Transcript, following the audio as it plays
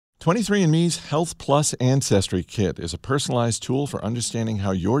23andMe's Health Plus Ancestry Kit is a personalized tool for understanding how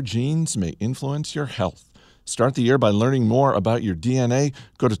your genes may influence your health. Start the year by learning more about your DNA.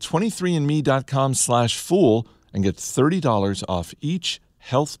 Go to 23andme.com/fool and get $30 off each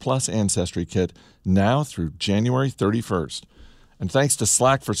Health Plus Ancestry Kit now through January 31st. And thanks to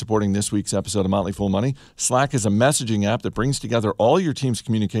Slack for supporting this week's episode of Motley Fool Money. Slack is a messaging app that brings together all your team's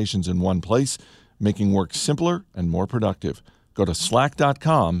communications in one place, making work simpler and more productive. Go to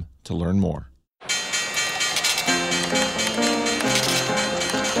slack.com to learn more.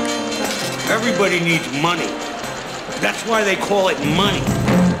 Everybody needs money. That's why they call it money.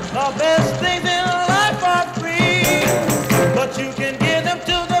 The best things in life are free, but you can give them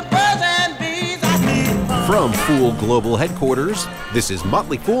to the birds and bees. From Fool Global Headquarters, this is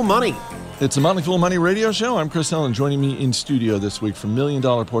Motley Fool Money. It's a Motley Fool Money radio show. I'm Chris Ellen. Joining me in studio this week from $1 Million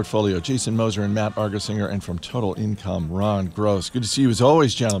Portfolio, Jason Moser and Matt Argersinger, and from Total Income, Ron Gross. Good to see you as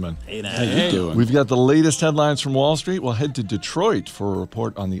always, gentlemen. Hey, how you doing? We've got the latest headlines from Wall Street. We'll head to Detroit for a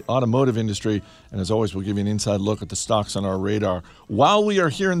report on the automotive industry. And as always, we'll give you an inside look at the stocks on our radar. While we are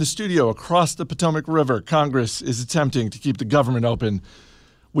here in the studio across the Potomac River, Congress is attempting to keep the government open.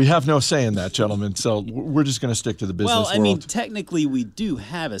 We have no say in that, gentlemen, so we're just going to stick to the business world. Well, I mean, technically we do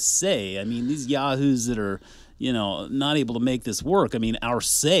have a say. I mean, these yahoos that are, not able to make this work, I mean, our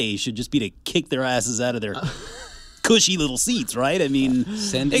say should just be to kick their asses out of their cushy little seats, right? I mean,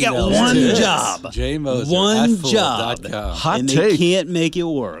 they got one job. One job. Hot and take. They can't make it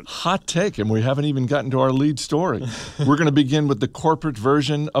work. Hot take, and we haven't even gotten to our lead story. We're going to begin with the corporate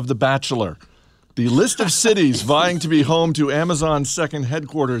version of The Bachelor. The list of cities vying to be home to Amazon's second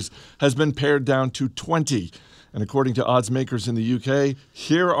headquarters has been pared down to 20. And according to odds makers in the UK,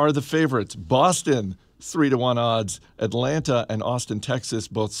 here are the favorites. Boston, 3-1 odds. Atlanta and Austin, Texas,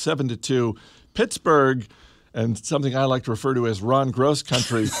 both 7-2. Pittsburgh, and something I like to refer to as Ron Gross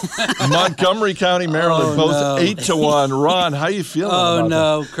country, Montgomery County, Maryland, both 8-1. Ron, how you feeling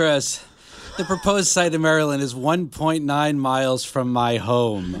about that? Chris. The proposed site in Maryland is 1.9 miles from my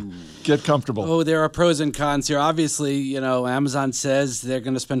home. Get comfortable. Oh, there are pros and cons here. Obviously, Amazon says they're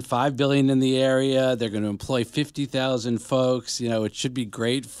going to spend $5 billion in the area. They're going to employ 50,000 folks. It should be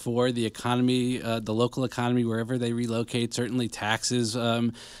great for the economy, the local economy, wherever they relocate. Certainly, taxes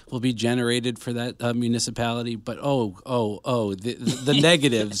will be generated for that municipality. But the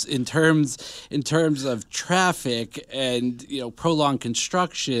negatives in terms of traffic and prolonged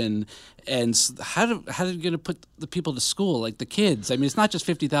construction. And how are you going to put the people to school, like the kids? I mean, it's not just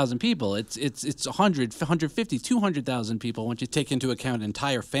 50,000 people. It's 100, 150, 200,000 people once you take into account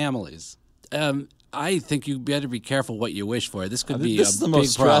entire families. I think you better be careful what you wish for. This could be a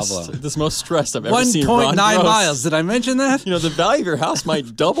big problem. This is the most stressed I've ever seen. 1.9 miles. Did I mention that? The value of your house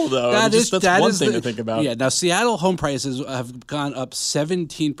might double, though. That's one thing to think about. Yeah. Now, Seattle home prices have gone up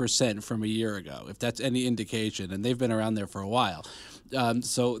 17% from a year ago, if that's any indication, and they've been around there for a while.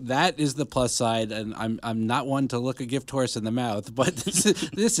 So that is the plus side, and I'm not one to look a gift horse in the mouth, but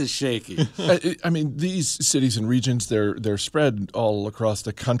this is shaky. I mean, these cities and regions, they're spread all across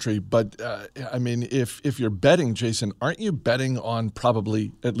the country. But I mean, if you're betting, Jason, aren't you betting on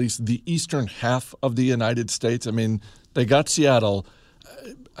probably at least the eastern half of the United States? I mean, they got Seattle.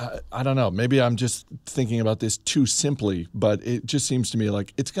 I don't know. Maybe I'm just thinking about this too simply, but it just seems to me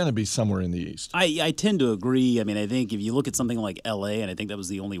like it's going to be somewhere in the east. I tend to agree. I mean, I think if you look at something like L.A., and I think that was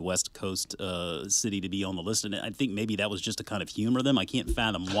the only West Coast city to be on the list, and I think maybe that was just to kind of humor them. I can't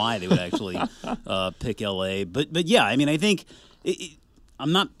fathom why they would actually pick L.A. But yeah, I mean, I think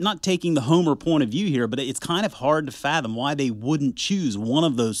I'm not taking the homer point of view here, but it's kind of hard to fathom why they wouldn't choose one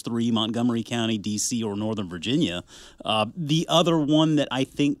of those three, Montgomery County, D.C., or Northern Virginia. The other one that I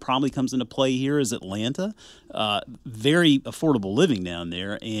think probably comes into play here is Atlanta. Very affordable living down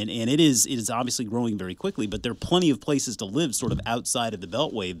there, and it is obviously growing very quickly, but there are plenty of places to live sort of outside of the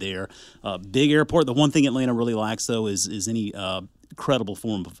Beltway there. Big airport. The one thing Atlanta really lacks, though, is any credible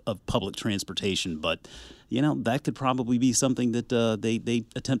form of public transportation, but that could probably be something that they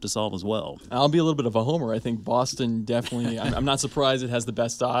attempt to solve as well. I'll be a little bit of a homer. I think Boston definitely, I'm not surprised it has the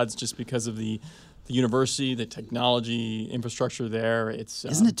best odds just because of the university, the technology, infrastructure there.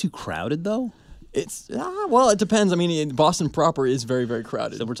 Isn't it too crowded, though? It depends. I mean, Boston proper is very, very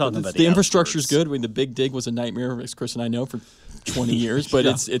crowded. So we're talking about the infrastructure is good. I mean, the Big Dig was a nightmare, as Chris and I know, for 20 years, but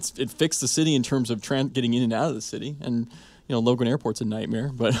it fixed the city in terms of getting in and out of the city. And Logan Airport's a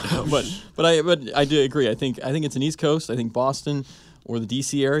nightmare, but I do agree. I think it's an East Coast. I think Boston or the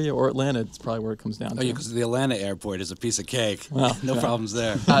D.C. area or Atlanta. It's probably where it comes down Oh, to. yeah, because the Atlanta airport is a piece of cake. Well, no problems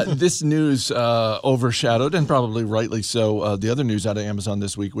there. This news overshadowed, and probably rightly so, the other news out of Amazon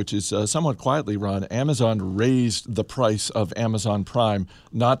this week, which is somewhat quietly run. Amazon raised the price of Amazon Prime,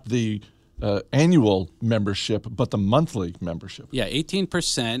 not the annual membership, but the monthly membership. Yeah,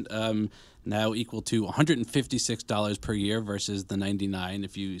 18%. Now equal to $156 per year versus the $99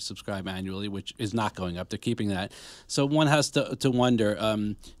 if you subscribe annually, which is not going up. They're keeping that. So one has to wonder,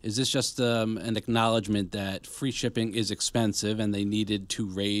 is this just an acknowledgement that free shipping is expensive and they needed to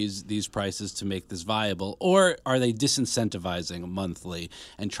raise these prices to make this viable? Or are they disincentivizing monthly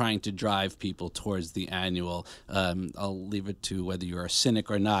and trying to drive people towards the annual? I'll leave it to whether you're a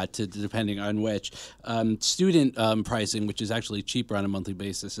cynic or not, depending on which. Student pricing, which is actually cheaper on a monthly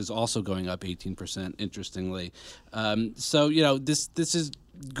basis, is also going up 18%, interestingly. So, this is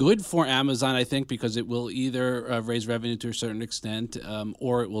good for Amazon, I think, because it will either raise revenue to a certain extent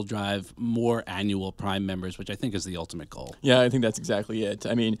or it will drive more annual Prime members, which I think is the ultimate goal. Yeah, I think that's exactly it.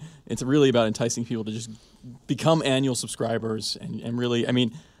 I mean, it's really about enticing people to just become annual subscribers and really,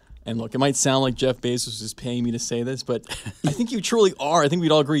 and look, it might sound like Jeff Bezos is paying me to say this, but I think you truly are. I think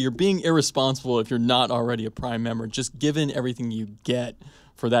we'd all agree you're being irresponsible if you're not already a Prime member, just given everything you get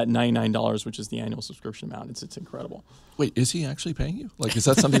for that $99, which is the annual subscription amount. It's incredible. Wait, is he actually paying you? Like, is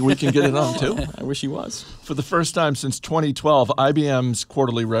that something we can get in on too? I wish he was. For the first time since 2012, IBM's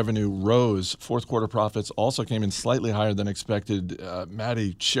quarterly revenue rose. Fourth quarter profits also came in slightly higher than expected.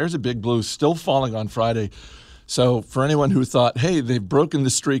 Maddie, shares of Big Blue still falling on Friday. So for anyone who thought, hey, they've broken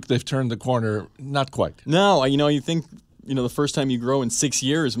the streak, they've turned the corner, not quite. No, you think the first time you grow in 6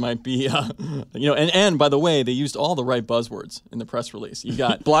 years might be, and by the way, they used all the right buzzwords in the press release. You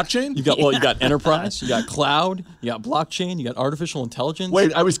got blockchain? You got enterprise, you got cloud, you got blockchain, you got artificial intelligence.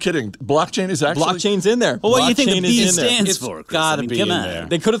 Wait, I was kidding. Blockchain is actually... Blockchain's in there. Well, what do you think the Blockchain B is in there. stands for, Chris? gotta be come in on. there.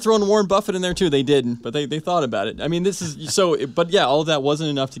 They could have thrown Warren Buffett in there too. They didn't, but they thought about it. I mean, this is so. But yeah, all of that wasn't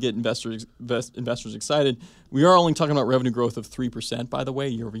enough to get investors excited. We are only talking about revenue growth of 3%, by the way,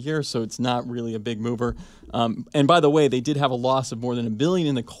 year over year. So it's not really a big mover. And by the way, they did have a loss of more than $1 billion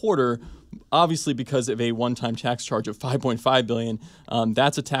in the quarter, obviously because of a one-time tax charge of $5.5 billion.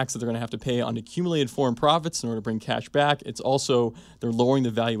 That's a tax that they're going to have to pay on accumulated foreign profits in order to bring cash back. It's also they're lowering the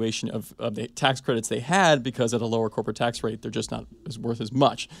valuation of the tax credits they had because at a lower corporate tax rate, they're just not worth as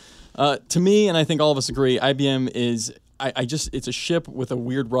much. To me, and I think all of us agree, IBM is. It's a ship with a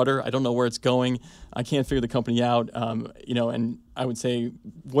weird rudder. I don't know where it's going. I can't figure the company out. And I would say,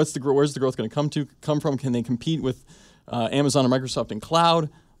 where's the growth going to come from? Can they compete with Amazon or Microsoft in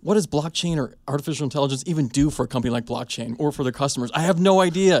cloud? What does blockchain or artificial intelligence even do for a company like blockchain or for their customers? I have no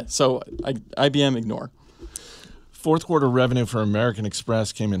idea. So IBM, ignore. Fourth quarter revenue for American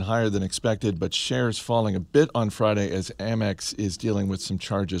Express came in higher than expected, but shares falling a bit on Friday as Amex is dealing with some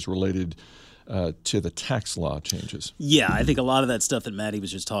charges related to the tax law changes. Yeah, I think a lot of that stuff that Maddie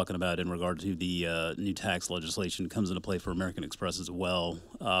was just talking about in regard to the new tax legislation comes into play for American Express as well.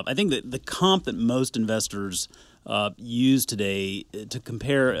 I think that the comp that most investors use today to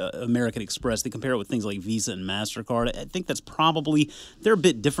compare American Express, they compare it with things like Visa and MasterCard. I think that's probably, they're a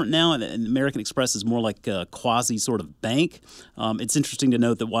bit different now, and American Express is more like a quasi sort of bank. It's interesting to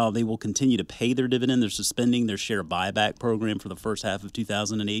note that while they will continue to pay their dividend, they're suspending their share buyback program for the first half of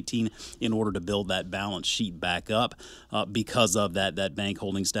 2018 in order to build that balance sheet back up. Because of that bank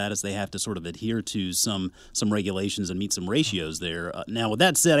holding status, they have to sort of adhere to some regulations and meet some ratios there. Now, with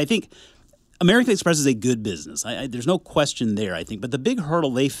that said, I think American Express is a good business. There's no question there, I think. But the big hurdle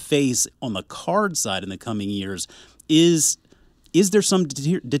they face on the card side in the coming years is there some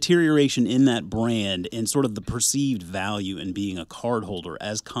deterioration in that brand and sort of the perceived value in being a cardholder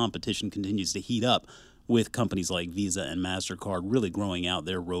as competition continues to heat up with companies like Visa and MasterCard really growing out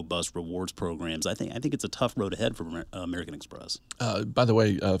their robust rewards programs? I think it's a tough road ahead for American Express. By the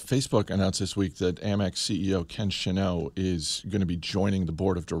way, Facebook announced this week that Amex CEO Ken Chenault is going to be joining the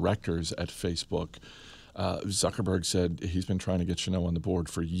board of directors at Facebook. Zuckerberg said he's been trying to get Chenault on the board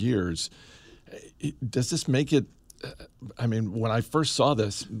for years. Does this make it when I first saw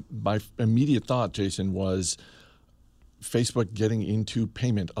this, my immediate thought, Jason, was Facebook getting into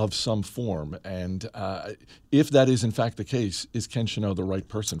payment of some form. And if that is in fact the case, is Ken Chenault the right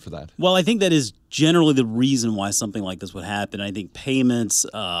person for that? Well, I think that is generally the reason why something like this would happen. I think payments,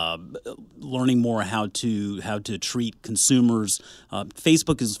 learning more how to treat consumers.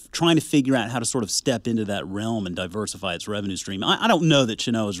 Facebook is trying to figure out how to sort of step into that realm and diversify its revenue stream. I don't know that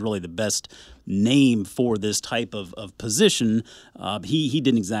Chenault is really the best name for this type of position. He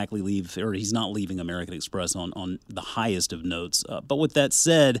didn't exactly leave, or he's not leaving American Express on the highest of notes. But with that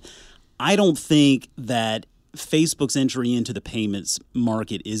said, I don't think that Facebook's entry into the payments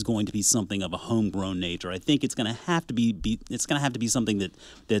market is going to be something of a homegrown nature. I think it's going to have to be something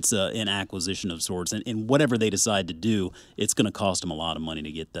that's an acquisition of sorts, and whatever they decide to do, it's going to cost them a lot of money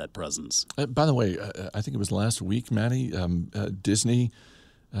to get that presence. By the way, I think it was last week, Maddie, Disney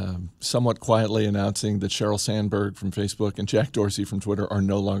somewhat quietly announcing that Sheryl Sandberg from Facebook and Jack Dorsey from Twitter are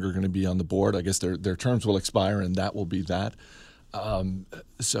no longer going to be on the board. I guess their terms will expire, and that will be that.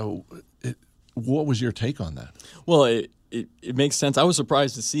 What was your take on that? Well, it makes sense. I was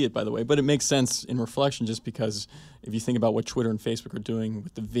surprised to see it, by the way, but it makes sense in reflection just because if you think about what Twitter and Facebook are doing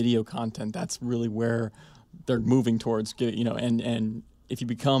with the video content, that's really where they're moving towards. And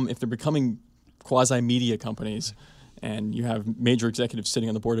if they're becoming quasi-media companies, and you have major executives sitting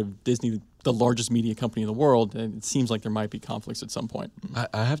on the board of Disney, the largest media company in the world, and it seems like there might be conflicts at some point.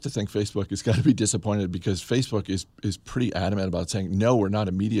 I have to think Facebook has got to be disappointed because Facebook is pretty adamant about saying, no, we're not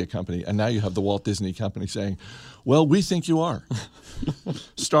a media company. And now you have the Walt Disney Company saying, well, we think you are.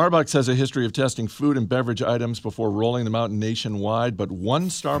 Starbucks has a history of testing food and beverage items before rolling them out nationwide, but one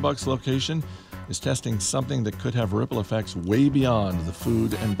Starbucks location is testing something that could have ripple effects way beyond the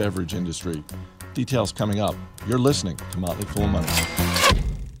food and beverage industry. Details coming up. You're listening to Motley Fool Money.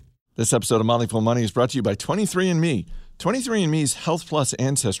 This episode of Motley Fool Money is brought to you by 23andMe. 23andMe's Health Plus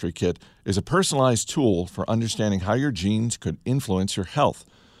Ancestry Kit is a personalized tool for understanding how your genes could influence your health.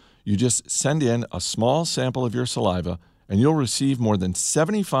 You just send in a small sample of your saliva, and you'll receive more than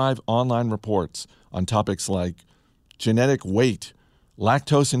 75 online reports on topics like genetic weight,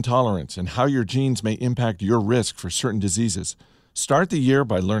 lactose intolerance, and how your genes may impact your risk for certain diseases. Start the year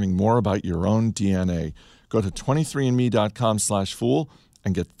by learning more about your own DNA. Go to 23andme.com/fool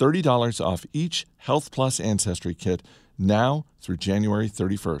and get $30 off each Health Plus Ancestry Kit now through January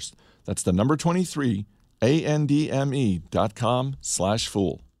 31st. That's the number 23,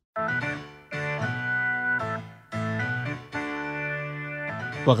 andme.com/fool.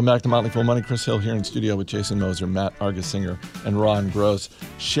 Welcome back to Motley Fool Money. Chris Hill here in studio with Jason Moser, Matt Argersinger, and Ron Gross.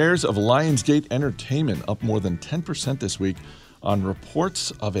 Shares of Lionsgate Entertainment up more than 10% this week on reports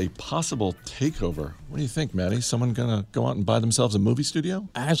of a possible takeover. What do you think, Maddie? Someone going to go out and buy themselves a movie studio?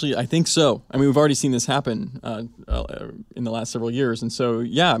 Actually, I think so. I mean, we've already seen this happen in the last several years. And so,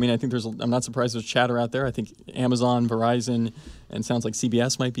 yeah, I mean, I think I'm not surprised there's chatter out there. I think Amazon, Verizon, and sounds like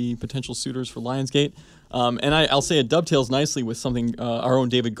CBS might be potential suitors for Lionsgate. And I'll say it dovetails nicely with something our own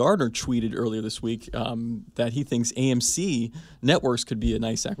David Gardner tweeted earlier this week, that he thinks AMC Networks could be a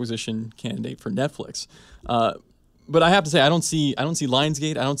nice acquisition candidate for Netflix. But I have to say, I don't see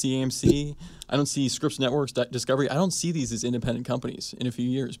Lionsgate, I don't see AMC, I don't see Scripps Networks, Discovery. I don't see these as independent companies in a few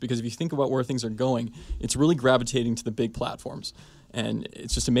years, because if you think about where things are going, it's really gravitating to the big platforms. And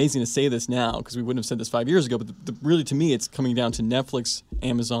it's just amazing to say this now, because we wouldn't have said this 5 years ago, but really to me, it's coming down to Netflix,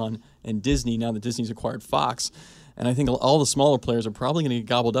 Amazon, and Disney, now that Disney's acquired Fox. And I think all the smaller players are probably going to get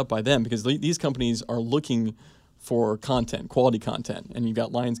gobbled up by them, because these companies are looking for content, quality content, and you've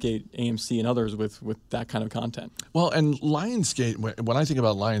got Lionsgate, AMC, and others with that kind of content. Well, and Lionsgate, when I think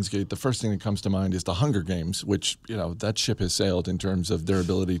about Lionsgate, the first thing that comes to mind is the Hunger Games, which, that ship has sailed in terms of their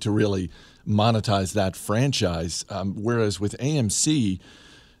ability to really monetize that franchise. Whereas with AMC,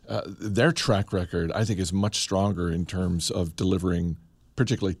 their track record, I think, is much stronger in terms of delivering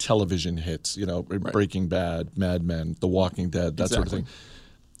particularly television hits, right. Breaking Bad, Mad Men, The Walking Dead, that sort of thing.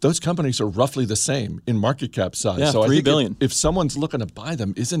 Those companies are roughly the same in market cap size. Yeah, so $3 I think billion. If someone's looking to buy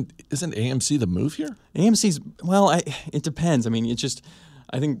them, isn't AMC the move here? AMC's, it depends. I mean,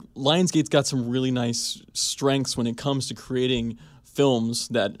 I think Lionsgate's got some really nice strengths when it comes to creating films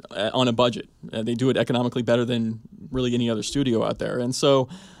that on a budget. They do it economically better than really any other studio out there. And so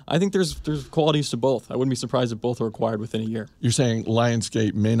I think there's qualities to both. I wouldn't be surprised if both are acquired within a year. You're saying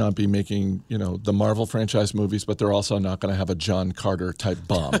Lionsgate may not be making, the Marvel franchise movies, but they're also not going to have a John Carter type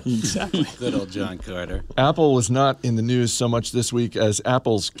bomb. Exactly. Good old John Carter. Apple was not in the news so much this week as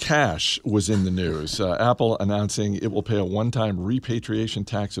Apple's cash was in the news. Apple announcing it will pay a one-time repatriation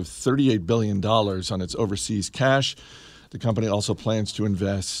tax of $38 billion on its overseas cash. The company also plans to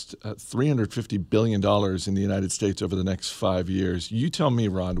invest $350 billion in the United States over the next 5 years. You tell me,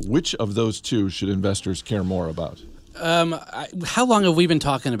 Ron, which of those two should investors care more about? How long have we been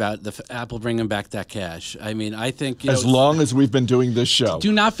talking about Apple bringing back that cash? I mean, I think as long as we've been doing this show.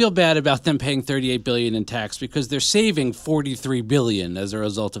 Do not feel bad about them paying $38 billion in tax, because they're saving $43 billion as a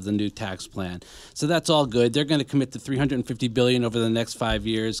result of the new tax plan. So that's all good. They're going to commit to $350 billion over the next 5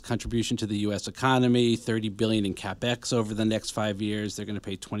 years, contribution to the U.S. economy, $30 billion in capex over the next 5 years. They're going to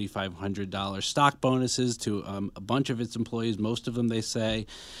pay $2,500 stock bonuses to a bunch of its employees, most of them, they say.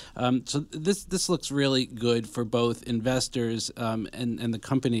 So this looks really good for both both investors and the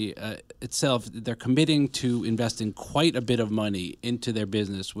company itself, they're committing to investing quite a bit of money into their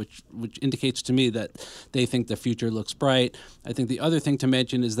business, which indicates to me that they think the future looks bright. I think the other thing to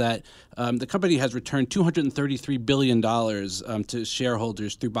mention is that the company has returned $233 billion to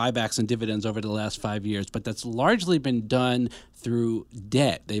shareholders through buybacks and dividends over the last 5 years, but that's largely been done through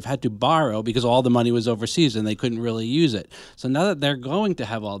debt. They've had to borrow because all the money was overseas and they couldn't really use it. So now that they're going to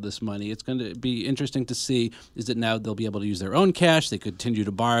have all this money, it's going to be interesting to see, is that now they'll be able to use their own cash, they continue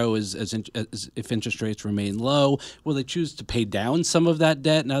to borrow as if interest rates remain low. Will they choose to pay down some of that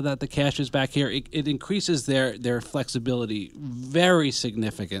debt now that the cash is back here? It increases their flexibility very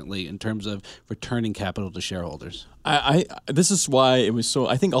significantly in terms of returning capital to shareholders. This is why it was so.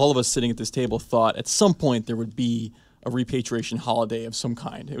 I think all of us sitting at this table thought at some point there would be a repatriation holiday of some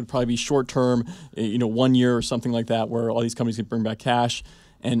kind. It would probably be short term, 1 year or something like that, where all these companies could bring back cash,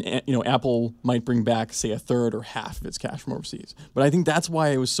 and Apple might bring back, say, a third or half of its cash from overseas. But I think that's why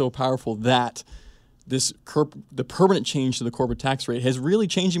it was so powerful that the permanent change to the corporate tax rate has really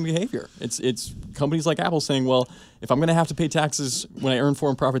changing behavior. It's companies like Apple saying, well, if I'm going to have to pay taxes when I earn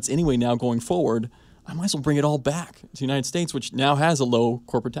foreign profits anyway now going forward, I might as well bring it all back to the United States, which now has a low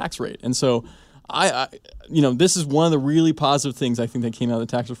corporate tax rate. And so this is one of the really positive things I think that came out of the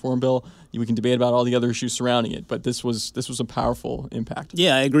tax reform bill. We can debate about all the other issues surrounding it, but this was a powerful impact.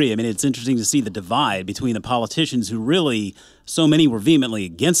 Yeah, I agree. I mean, it's interesting to see the divide between the politicians who really, so many were vehemently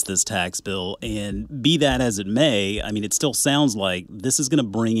against this tax bill, and be that as it may, I mean, it still sounds like this is going to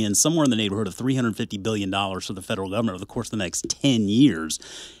bring in somewhere in the neighborhood of $350 billion for the federal government over the course of the next 10 years.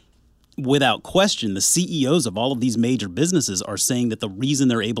 Without question, the CEOs of all of these major businesses are saying that the reason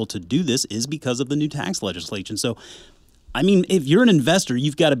they're able to do this is because of the new tax legislation. So, I mean, if you're an investor,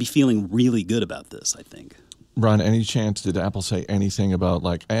 you've got to be feeling really good about this, I think. Ron, any chance did Apple say anything about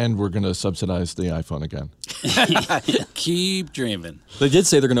and we're going to subsidize the iPhone again? Keep dreaming. They did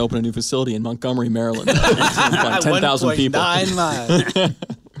say they're going to open a new facility in Montgomery, Maryland. Like 10,000 people. 9 miles.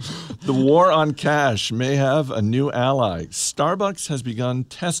 The war on cash may have a new ally. Starbucks has begun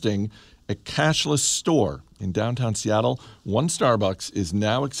testing a cashless store in downtown Seattle. One Starbucks is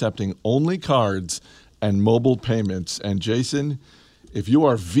now accepting only cards and mobile payments. And Jason, if you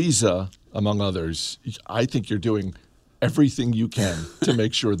are Visa, among others, I think you're doing everything you can to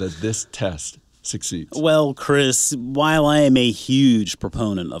make sure that this test succeeds. Well, Chris, while I am a huge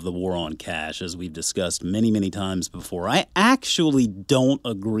proponent of the war on cash, as we've discussed many, many times before, I actually don't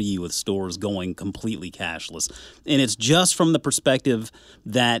agree with stores going completely cashless. And it's just from the perspective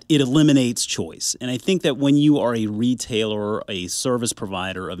that it eliminates choice. And I think that when you are a retailer, a service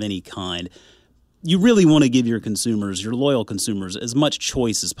provider of any kind, you really want to give your consumers, your loyal consumers, as much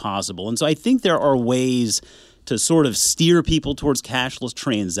choice as possible. And so I think there are ways to sort of steer people towards cashless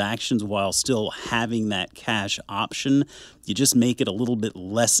transactions while still having that cash option. You just make it a little bit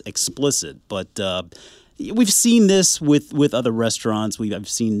less explicit. But we've seen this with other restaurants. I've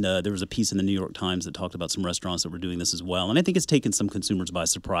seen there was a piece in the New York Times that talked about some restaurants that were doing this as well. And I think it's taken some consumers by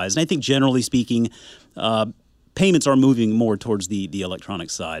surprise. And I think generally speaking, payments are moving more towards the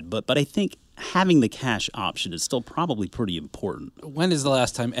electronic side. But I think having the cash option is still probably pretty important. When is the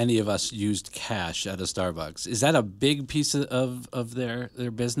last time any of us used cash at a Starbucks? Is that a big piece of their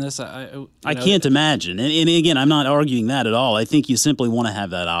business? I can't imagine. And again, I'm not arguing that at all. I think you simply want to have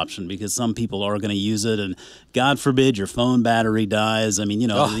that option because some people are going to use it, and God forbid your phone battery dies. I mean,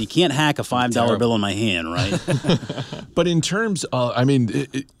 you can't hack a $5 bill in my hand, right? But in terms of,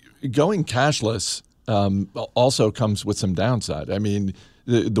 going cashless also comes with some downside. I mean,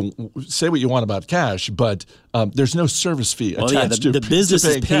 say what you want about cash, but there's no service fee attached to the business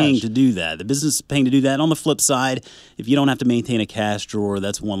is paying cash. to do that. The business is paying to do that. On the flip side, if you don't have to maintain a cash drawer,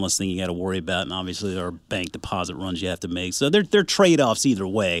 that's one less thing you got to worry about. And obviously, there are bank deposit runs you have to make. So they're trade-offs either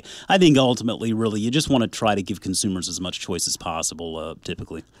way. I think ultimately, really, you just want to try to give consumers as much choice as possible,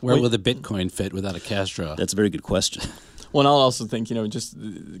 typically. Where will the Bitcoin fit without a cash drawer? That's a very good question. Well, and I'll also think, just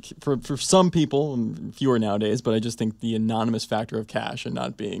for some people, and fewer nowadays, but I just think the anonymous factor of cash and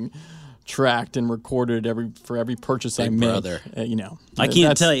not being tracked and recorded for every purchase I make. I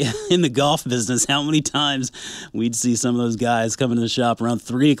can't tell you in the golf business how many times we'd see some of those guys come into the shop around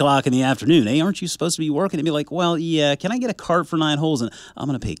 3 o'clock in the afternoon. Hey, aren't you supposed to be working? And be like, well, yeah, can I get a cart for 9 holes? And I'm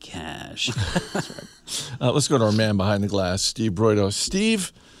going to pay cash. That's right. Let's go to our man behind the glass, Steve Broido.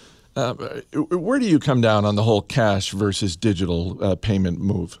 Steve, where do you come down on the whole cash versus digital payment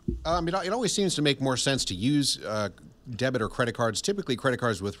move? It always seems to make more sense to use debit or credit cards, typically credit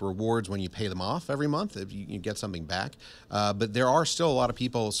cards with rewards when you pay them off every month if you get something back. But there are still a lot of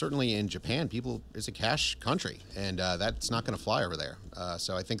people, certainly in Japan, it's a cash country, and that's not going to fly over there.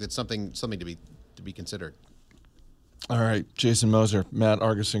 So I think that's something to be considered. All right, Jason Moser, Matt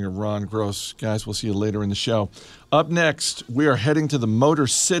Argersinger, Ron Gross. Guys, we'll see you later in the show. Up next, we are heading to the Motor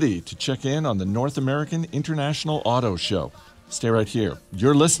City to check in on the North American International Auto Show. Stay right here.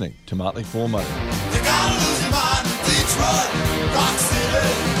 You're listening to Motley Fool Money. You gotta lose your mind in Detroit, Rock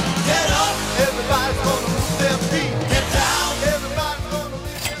City. Get up, everybody's gonna move their feet. Get down, everybody's gonna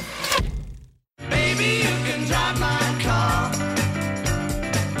leave their feet. Baby, you can drive my car.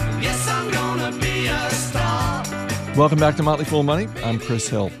 Yes, I'm gonna be a star. Welcome back to Motley Fool Money. I'm Chris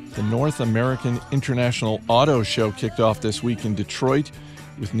Hill. The North American International Auto Show kicked off this week in Detroit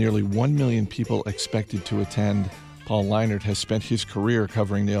with nearly 1 million people expected to attend. Paul Leinert has spent his career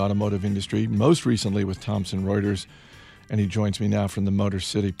covering the automotive industry, most recently with Thomson Reuters, and he joins me now from the Motor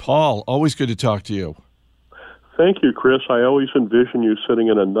City. Paul, always good to talk to you. Thank you, Chris. I always envision you sitting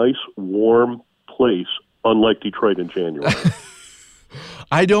in a nice, warm place, unlike Detroit in January.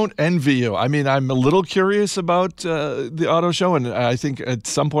 I don't envy you. I mean, I'm a little curious about the auto show, and I think at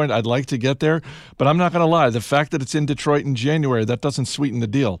some point I'd like to get there, but I'm not going to lie. The fact that it's in Detroit in January, that doesn't sweeten the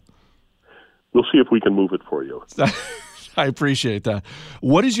deal. We'll see if we can move it for you. I appreciate that.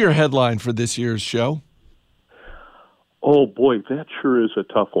 What is your headline for this year's show? Oh, boy, that sure is a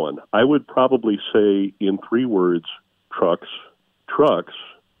tough one. I would probably say in 3 words, trucks, trucks,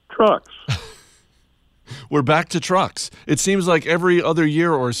 trucks. We're back to trucks. It seems like every other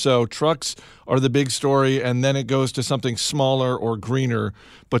year or so, trucks are the big story, and then it goes to something smaller or greener.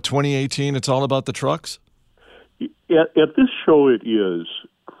 But 2018, it's all about the trucks? At this show, it is.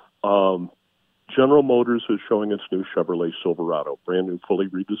 General Motors is showing its new Chevrolet Silverado, brand new, fully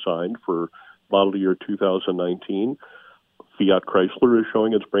redesigned for model year 2019. Fiat Chrysler is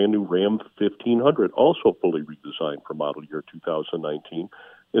showing its brand new Ram 1500, also fully redesigned for model year 2019.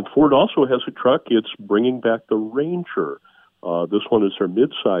 And Ford also has a truck. It's bringing back the Ranger. This one is their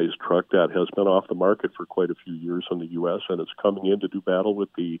mid-sized truck that has been off the market for quite a few years in the U.S., and it's coming in to do battle with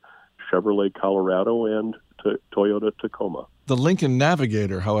the Chevrolet Colorado and Toyota Tacoma. The Lincoln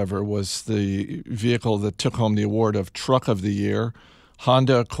Navigator, however, was the vehicle that took home the award of Truck of the Year.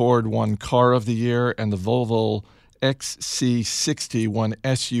 Honda Accord won Car of the Year, and the Volvo XC60 won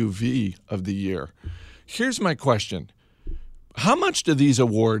SUV of the Year. Here's my question. How much do these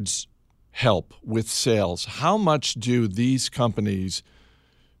awards help with sales? How much do these companies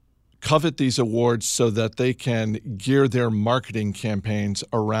covet these awards so that they can gear their marketing campaigns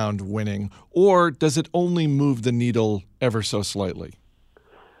around winning? Or does it only move the needle ever so slightly?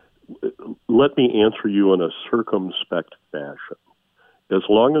 Let me answer you in a circumspect fashion. As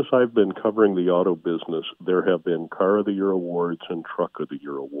long as I've been covering the auto business, there have been Car of the Year awards and Truck of the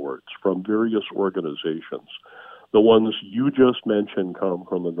Year awards from various organizations. The ones you just mentioned come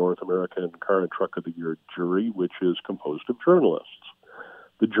from the North American Car and Truck of the Year jury, which is composed of journalists.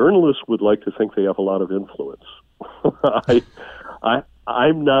 The journalists would like to think they have a lot of influence.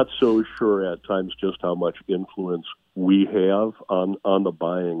 I'm not so sure at times just how much influence we have on the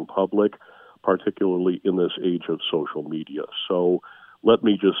buying public, particularly in this age of social media. So let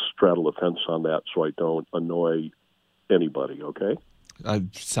me just straddle the fence on that so I don't annoy anybody, okay?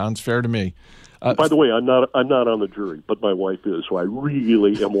 Sounds fair to me. By the way, I'm not on the jury, but my wife is, so I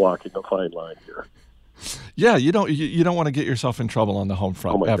really am walking a fine line here. Yeah, you don't want to get yourself in trouble on the home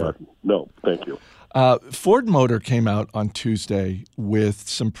front. Oh my ever. God. No, thank you. Ford Motor came out on Tuesday with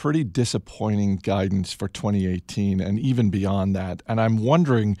some pretty disappointing guidance for 2018 and even beyond that. And I'm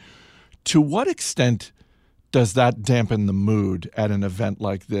wondering, to what extent does that dampen the mood at an event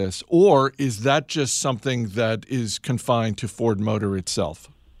like this? Or is that just something that is confined to Ford Motor itself?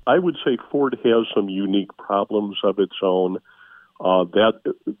 I would say Ford has some unique problems of its own.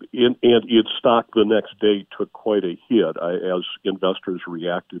 And its stock the next day took quite a hit as investors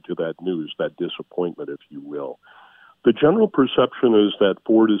reacted to that news, that disappointment, if you will. The general perception is that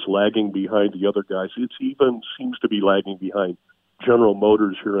Ford is lagging behind the other guys. It even seems to be lagging behind General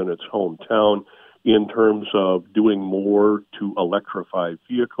Motors here in its hometown in terms of doing more to electrify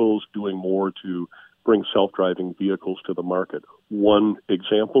vehicles, doing more to bring self-driving vehicles to the market. One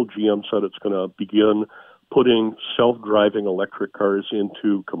example, GM said it's going to begin putting self-driving electric cars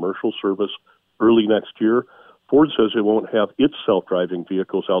into commercial service early next year. Ford says it won't have its self-driving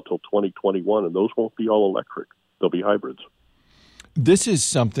vehicles out till 2021, and those won't be all electric. They'll be hybrids. This is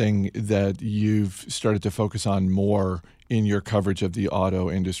something that you've started to focus on more in your coverage of the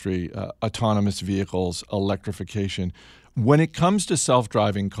auto industry, autonomous vehicles, electrification. When it comes to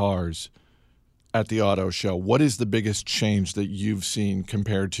self-driving cars at the auto show, what is the biggest change that you've seen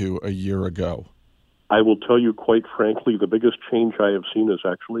compared to a year ago? I will tell you quite frankly, the biggest change I have seen is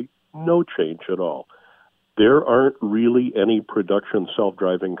actually no change at all. There aren't really any production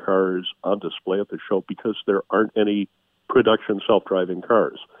self-driving cars on display at the show because there aren't any production self-driving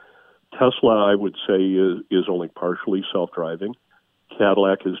cars. Tesla, I would say, is only partially self-driving.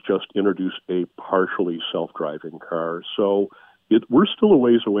 Cadillac has just introduced a partially self-driving car. So we're still a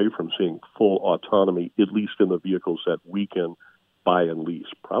ways away from seeing full autonomy, at least in the vehicles that we can buy and lease.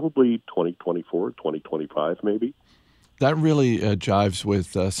 Probably 2024, 2025 maybe. That really jives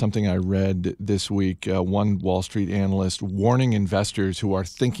with something I read this week. One Wall Street analyst warning investors who are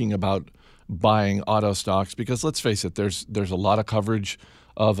thinking about buying auto stocks, because let's face it, there's a lot of coverage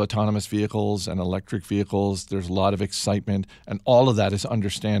of autonomous vehicles and electric vehicles. There's a lot of excitement, and all of that is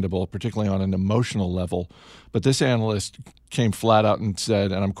understandable, particularly on an emotional level. But this analyst came flat out and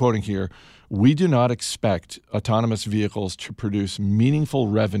said, and I'm quoting here, "We do not expect autonomous vehicles to produce meaningful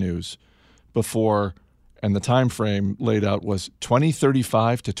revenues before," and the time frame laid out was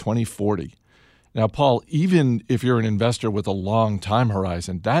 2035 to 2040. Now, Paul, even if you're an investor with a long time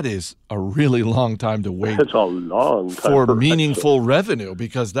horizon, that is a really long time to wait. It's a long time for horizon. Meaningful revenue,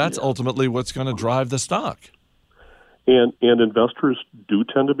 because that's ultimately what's going to drive the stock. And investors do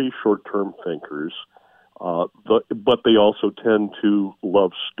tend to be short-term thinkers, but they also tend to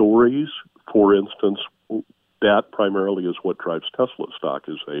love stories. For instance, that primarily is what drives Tesla stock.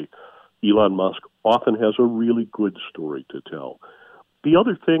 Elon Musk often has a really good story to tell. The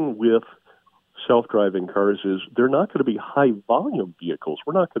other thing with self-driving cars is they're not going to be high-volume vehicles.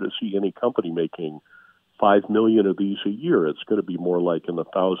 We're not going to see any company making 5 million of these a year. It's going to be more like in the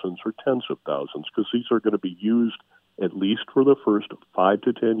thousands or tens of thousands, because these are going to be used at least for the first 5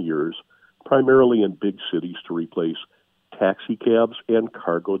 to 10 years, primarily in big cities to replace taxi cabs and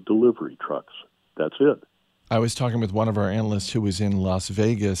cargo delivery trucks. That's it. I was talking with one of our analysts who was in Las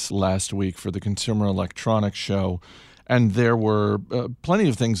Vegas last week for the Consumer Electronics Show, and there were plenty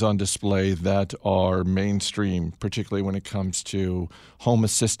of things on display that are mainstream, particularly when it comes to home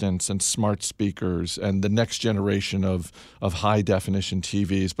assistants and smart speakers and the next generation of high-definition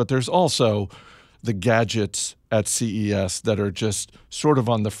TVs. But there's also the gadgets at CES that are just sort of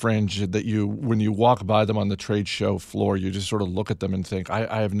on the fringe, that when you walk by them on the trade show floor, you just sort of look at them and think,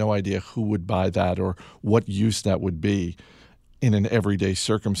 I have no idea who would buy that or what use that would be in an everyday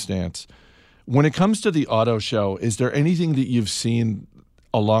circumstance. When it comes to the auto show, is there anything that you've seen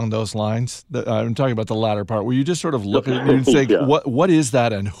along those lines? I'm talking about the latter part, where you just sort of look at it and think, Yeah. what is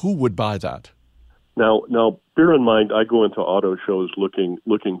that and who would buy that? Now, bear in mind, I go into auto shows looking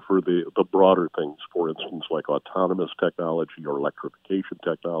for the broader things, for instance, like autonomous technology or electrification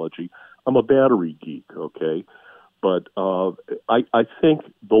technology. I'm a battery geek, okay? But I think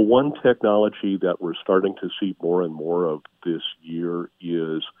the one technology that we're starting to see more and more of this year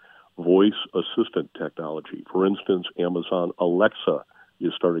is voice assistant technology. For instance, Amazon Alexa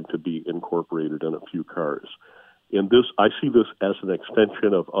is starting to be incorporated in a few cars. And I see this as an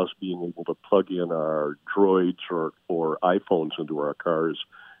extension of us being able to plug in our Droids or iPhones into our cars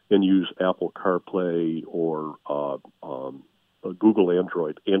and use Apple CarPlay or Google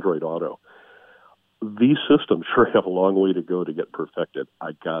Android Auto. These systems sure have a long way to go to get perfected.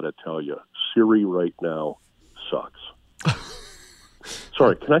 I gotta tell you, Siri right now sucks.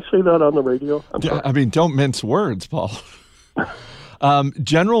 Sorry, can I say that on the radio? I mean, don't mince words, Paul.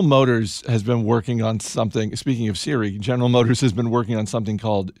 General Motors has been working on something. Speaking of Siri, General Motors has been working on something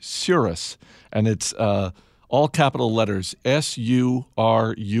called Surus, and it's all capital letters, S-U-R-U-S.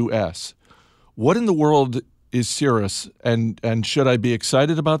 What in the world is Surus, and should I be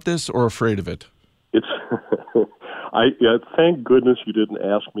excited about this or afraid of it? Thank goodness you didn't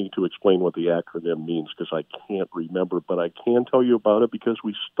ask me to explain what the acronym means, because I can't remember, but I can tell you about it because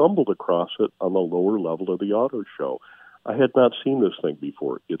we stumbled across it on the lower level of the auto show. I had not seen this thing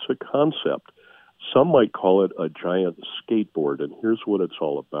before. It's a concept. Some might call it a giant skateboard, and here's what it's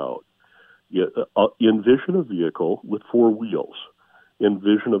all about. Envision a vehicle with 4 wheels.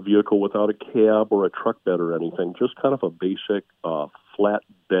 Envision a vehicle without a cab or a truck bed or anything, just kind of a basic flat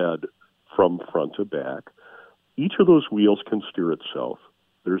bed from front to back. Each of those wheels can steer itself.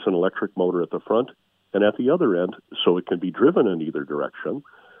 There's an electric motor at the front and at the other end, so it can be driven in either direction.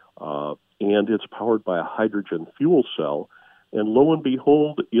 And it's powered by a hydrogen fuel cell. And lo and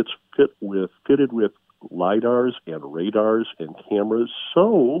behold, it's fitted with LiDARs and radars and cameras,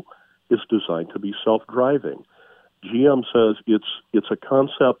 so it's designed to be self-driving. GM says it's a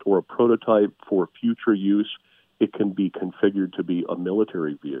concept or a prototype for future use. It can be configured to be a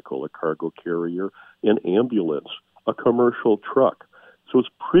military vehicle, a cargo carrier, an ambulance, a commercial truck. So it's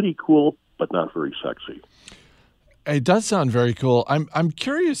pretty cool, but not very sexy. It does sound very cool. I'm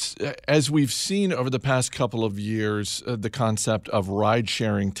curious, as we've seen over the past couple of years, the concept of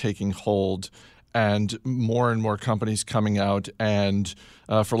ride-sharing taking hold and more companies coming out and,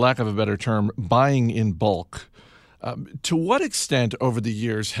 for lack of a better term, buying in bulk. To what extent over the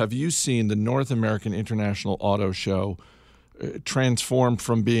years have you seen the North American International Auto Show transform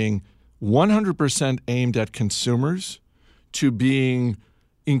from being 100% aimed at consumers to being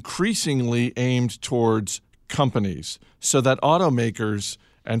increasingly aimed towards companies, so that automakers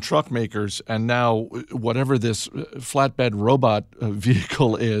and truck makers and now whatever this flatbed robot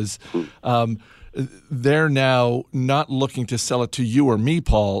vehicle is, they're now not looking to sell it to you or me,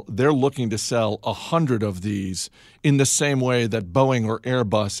 Paul. They're looking to sell 100 of these in the same way that Boeing or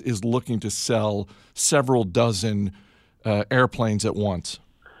Airbus is looking to sell several dozen airplanes at once.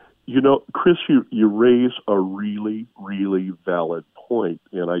 Chris, you raise a really, really valid point,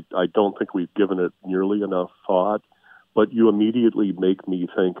 and I don't think we've given it nearly enough thought, but you immediately make me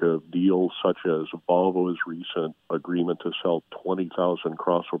think of deals such as Volvo's recent agreement to sell 20,000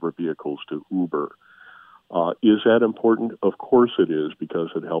 crossover vehicles to Uber. Is that important? Of course it is, because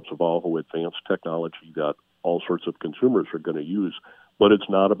it helps Volvo advance technology that all sorts of consumers are going to use, but it's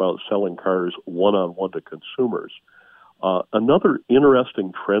not about selling cars one-on-one to consumers. Another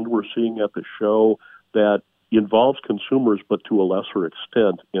interesting trend we're seeing at the show that involves consumers, but to a lesser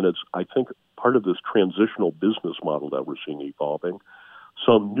extent, and it's, I think, part of this transitional business model that we're seeing evolving.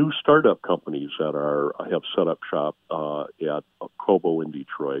 Some new startup companies that have set up shop at Kobo in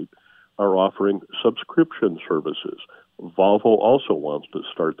Detroit are offering subscription services. Volvo also wants to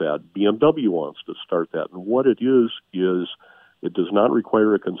start that. BMW wants to start that. And what it is it does not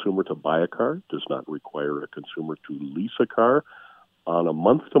require a consumer to buy a car, does not require a consumer to lease a car. On a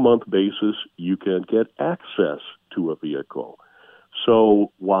month-to-month basis, you can get access to a vehicle.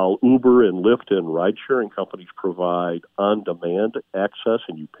 So while Uber and Lyft and ride-sharing companies provide on-demand access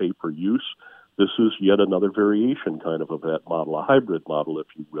and you pay per use, this is yet another variation kind of that model, a hybrid model, if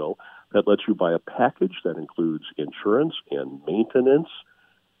you will, that lets you buy a package that includes insurance and maintenance,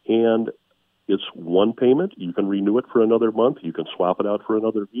 and it's one payment. You can renew it for another month. You can swap it out for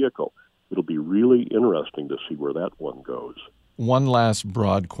another vehicle. It'll be really interesting to see where that one goes. One last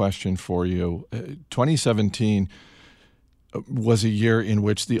broad question for you. 2017 was a year in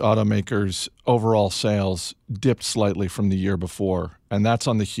which the automakers' overall sales dipped slightly from the year before, and that's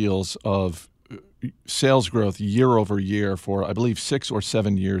on the heels of sales growth year over year for, I believe, 6 or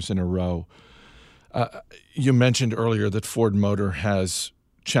 7 years in a row. You mentioned earlier that Ford Motor has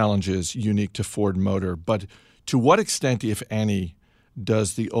challenges unique to Ford Motor, but to what extent, if any,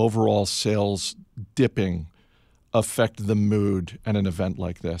 does the overall sales dipping affect the mood at an event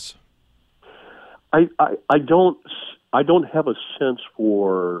like this? I don't have a sense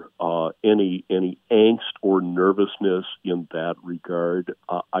for any angst or nervousness in that regard.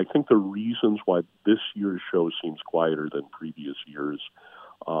 I think the reasons why this year's show seems quieter than previous years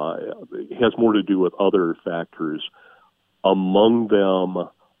has more to do with other factors. Among them,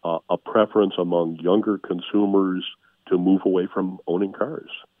 a preference among younger consumers to move away from owning cars.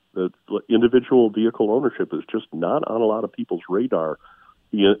 The individual vehicle ownership is just not on a lot of people's radar.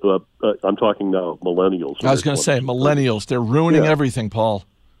 I'm talking now millennials. I was going to say millennials. They're ruining everything, Paul.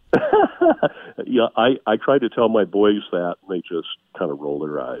 Yeah, I try to tell my boys that, and they just kind of roll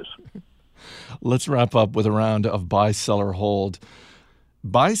their eyes. Let's wrap up with a round of buy, sell, or hold.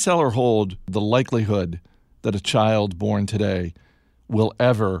 Buy, sell, or hold the likelihood that a child born today will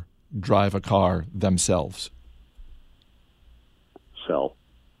ever drive a car themselves. Sell.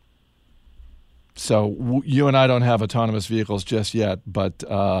 So you and I don't have autonomous vehicles just yet, but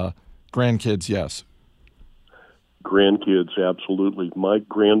grandkids, yes. Grandkids, absolutely. My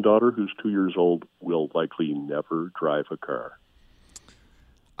granddaughter, who's 2 years old, will likely never drive a car.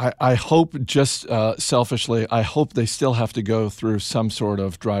 I hope, just selfishly, I hope they still have to go through some sort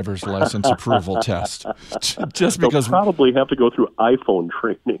of driver's license approval test. Just because they'll probably have to go through iPhone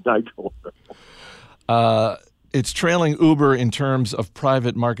training. I don't know. It's trailing Uber in terms of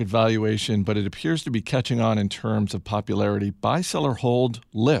private market valuation, but it appears to be catching on in terms of popularity. Buy, sell, or hold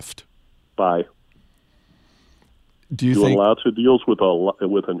Lyft? Buy. Doing lots of deals with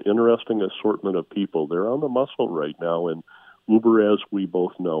an interesting assortment of people. They're on the muscle right now, and Uber, as we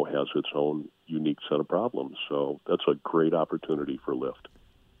both know, has its own unique set of problems. So that's a great opportunity for Lyft.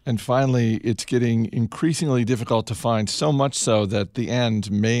 And finally, it's getting increasingly difficult to find, so much so that the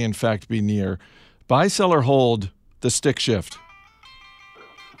end may in fact be near. Buy, sell, or hold the stick shift?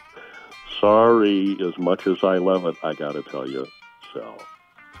 Sorry, as much as I love it, I got to tell you, sell.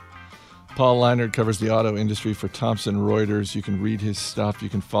 Paul Leinert covers the auto industry for Thomson Reuters. You can read his stuff. You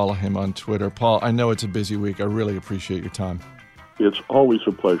can follow him on Twitter. Paul, I know it's a busy week. I really appreciate your time. It's always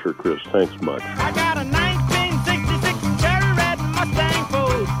a pleasure, Chris. Thanks much. I got a 1966 Cherry Red Mustang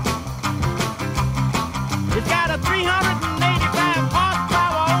Ford.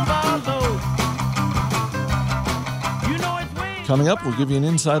 Coming up, we'll give you an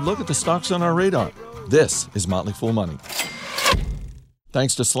inside look at the stocks on our radar. This is Motley Fool Money.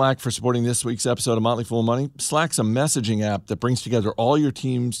 Thanks to Slack for supporting this week's episode of Motley Fool Money. Slack's a messaging app that brings together all your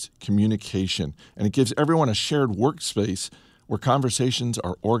team's communication, and it gives everyone a shared workspace where conversations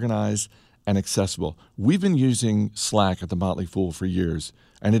are organized and accessible. We've been using Slack at the Motley Fool for years,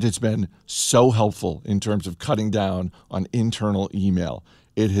 and it has been so helpful in terms of cutting down on internal email.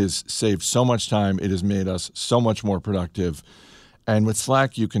 It has saved so much time. It has made us so much more productive. And with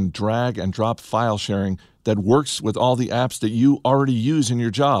Slack, you can drag and drop file sharing that works with all the apps that you already use in your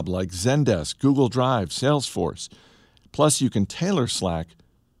job, like Zendesk, Google Drive, Salesforce. Plus, you can tailor Slack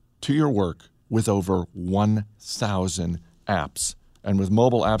to your work with over 1,000 apps. And with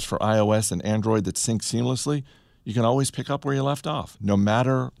mobile apps for iOS and Android that sync seamlessly, you can always pick up where you left off, no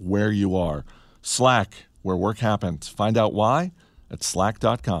matter where you are. Slack, where work happens. Find out why at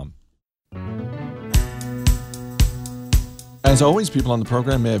slack.com. As always, people on the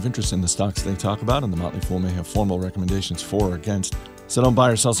program may have interest in the stocks they talk about, and the Motley Fool may have formal recommendations for or against. So don't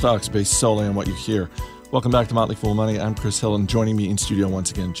buy or sell stocks based solely on what you hear. Welcome back to Motley Fool Money. I'm Chris Hill, and joining me in studio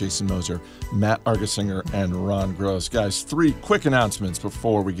once again, Jason Moser, Matt Argersinger, and Ron Gross. Guys, 3 quick announcements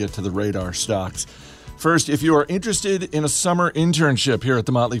before we get to the radar stocks. First, if you are interested in a summer internship here at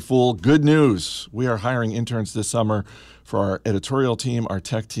the Motley Fool, good news. We are hiring interns this summer for our editorial team, our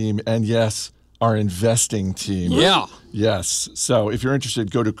tech team, and yes, our investing team. Yeah. Yes. So if you're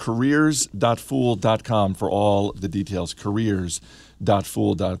interested, go to careers.fool.com for all the details.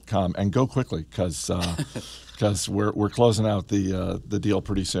 Careers.fool.com. And go quickly because we're closing out the deal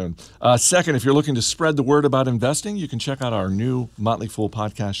pretty soon. Second, if you're looking to spread the word about investing, you can check out our new Motley Fool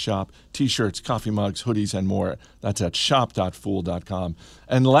podcast shop. T-shirts, coffee mugs, hoodies, and more. That's at shop.fool.com.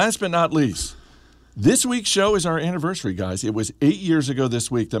 And last but not least, this week's show is our anniversary, guys. It was 8 years ago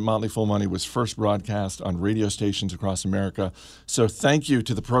this week that Motley Fool Money was first broadcast on radio stations across America. So thank you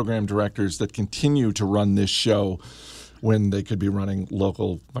to the program directors that continue to run this show when they could be running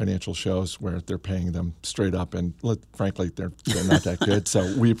local financial shows where they're paying them straight up. And frankly, they're not that good.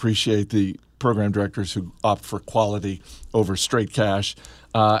 So we appreciate the program directors who opt for quality over straight cash.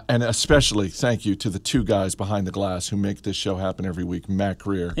 And especially thank you to the 2 guys behind the glass who make this show happen every week, Matt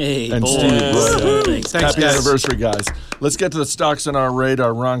Greer and boys. Steve Broda. Thanks, Happy guys. anniversary, guys. Let's get to the stocks on our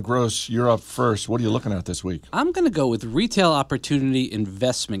radar. Ron Gross, you're up first. What are you looking at this week? I'm going to go with Retail Opportunity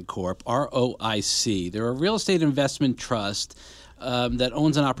Investment Corp, ROIC. They're a real estate investment trust that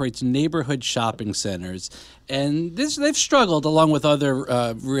owns and operates neighborhood shopping centers. And they've struggled along with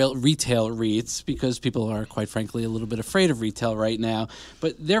other real retail REITs because people are, quite frankly, a little bit afraid of retail right now.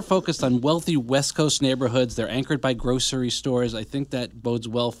 But they're focused on wealthy West Coast neighborhoods. They're anchored by grocery stores. I think that bodes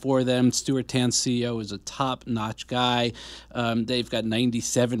well for them. Stuart Tan, CEO, is a top-notch guy. They've got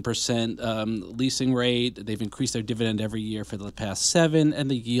 97% leasing rate. They've increased their dividend every year for the past 7,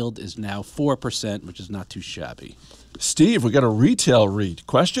 and the yield is now 4%, which is not too shabby. Steve, we got a retail REIT.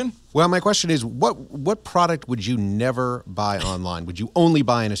 Question? Well, my question is, what product would you never buy online? Would you only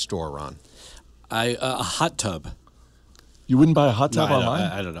buy in a store, Ron? A hot tub. You wouldn't buy a hot tub online?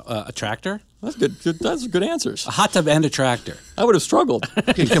 I don't know. A tractor? That's good. That's good answers. A hot tub and a tractor. I would have struggled.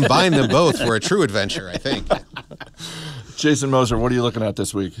 You can combine them both for a true adventure, I think. Jason Moser, what are you looking at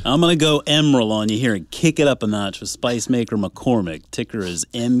this week? I'm going to go Emerald on you here and kick it up a notch with spice maker McCormick. Ticker is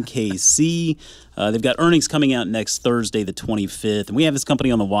MKC. They've got earnings coming out next Thursday, the 25th. And we have this company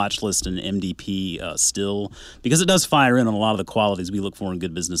on the watch list in MDP still because it does fire in on a lot of the qualities we look for in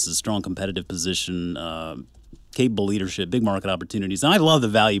good businesses. Strong competitive position, capable leadership, big market opportunities. And I love the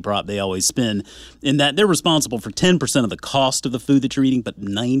value prop they always spin in that they're responsible for 10% of the cost of the food that you're eating, but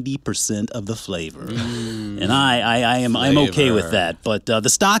 90% of the flavor. And I'm okay with that. But the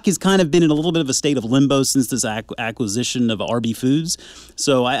stock has kind of been in a little bit of a state of limbo since this acquisition of RB Foods.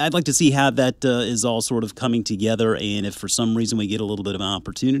 So I'd like to see how that is all sort of coming together. And if for some reason we get a little bit of an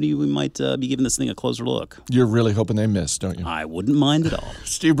opportunity, we might be giving this thing a closer look. You're really hoping they miss, don't you? I wouldn't mind at all.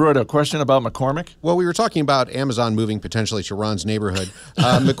 Steve Broda, question about McCormick? Well, we were talking about Amazon moving potentially to Ron's neighborhood.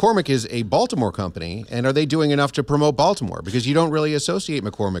 McCormick is a Baltimore company, and are they doing enough to promote Baltimore? Because you don't really associate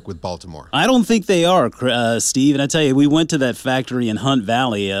McCormick with Baltimore. I don't think they are, Steve. And I tell you, we went to that factory in Hunt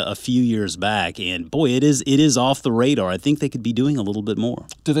Valley a few years back, and boy, it is off the radar. I think they could be doing a little bit more.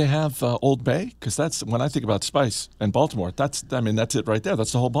 Do they have Old Bay? Because that's when I think about spice and Baltimore. That's it right there.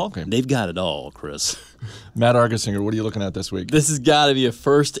 That's the whole ballgame. They've got it all, Chris. Matt Argersinger, what are you looking at this week? This has got to be a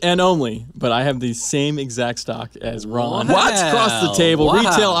first and only, but I have the same exact stock stock as Ron. Wow. What's across the table? Wow.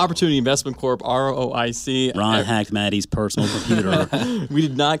 Retail Opportunity Investment Corp, ROIC. Ron hacked Maddie's personal computer. We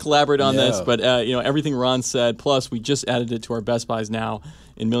did not collaborate on this, No. but everything Ron said. Plus, we just added it to our Best Buys Now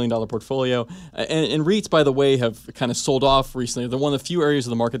in $1 million portfolio. And REITs, by the way, have kind of sold off recently. They're one of the few areas of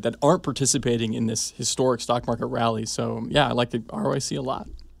the market that aren't participating in this historic stock market rally. So, yeah, I like the ROIC a lot.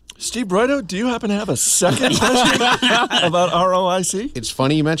 Steve Broido, do you happen to have a second question about ROIC? It's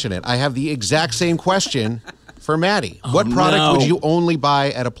funny you mention it. I have the exact same question for Maddie. What product no. would you only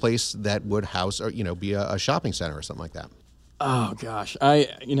buy at a place that would house or be a shopping center or something like that? Oh, gosh. I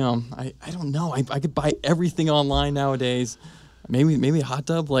don't know. I could buy everything online nowadays. Maybe a hot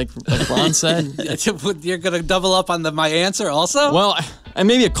tub, like Ron said. You're going to double up on my answer also? Well, and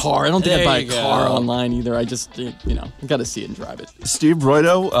maybe a car. I don't think I'd There buy a you car go. online either. I just, I got to see it and drive it. Steve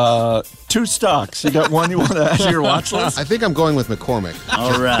Broido, 2 stocks. You got one you want to add to your watch list? I think I'm going with McCormick.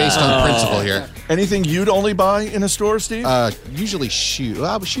 All right. Based on principle here. Anything you'd only buy in a store, Steve? Usually shoes.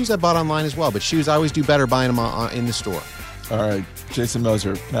 Well, shoes I bought online as well, but shoes I always do better buying them in the store. All right. Jason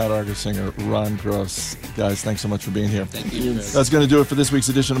Moser, Matt Argersinger, Ron Gross. Guys, thanks so much for being here. Thank you. That's going to do it for this week's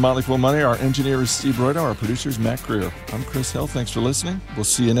edition of Motley Fool Money. Our engineer is Steve Broido. Our producer is Matt Greer. I'm Chris Hill. Thanks for listening. We'll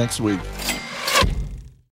see you next week.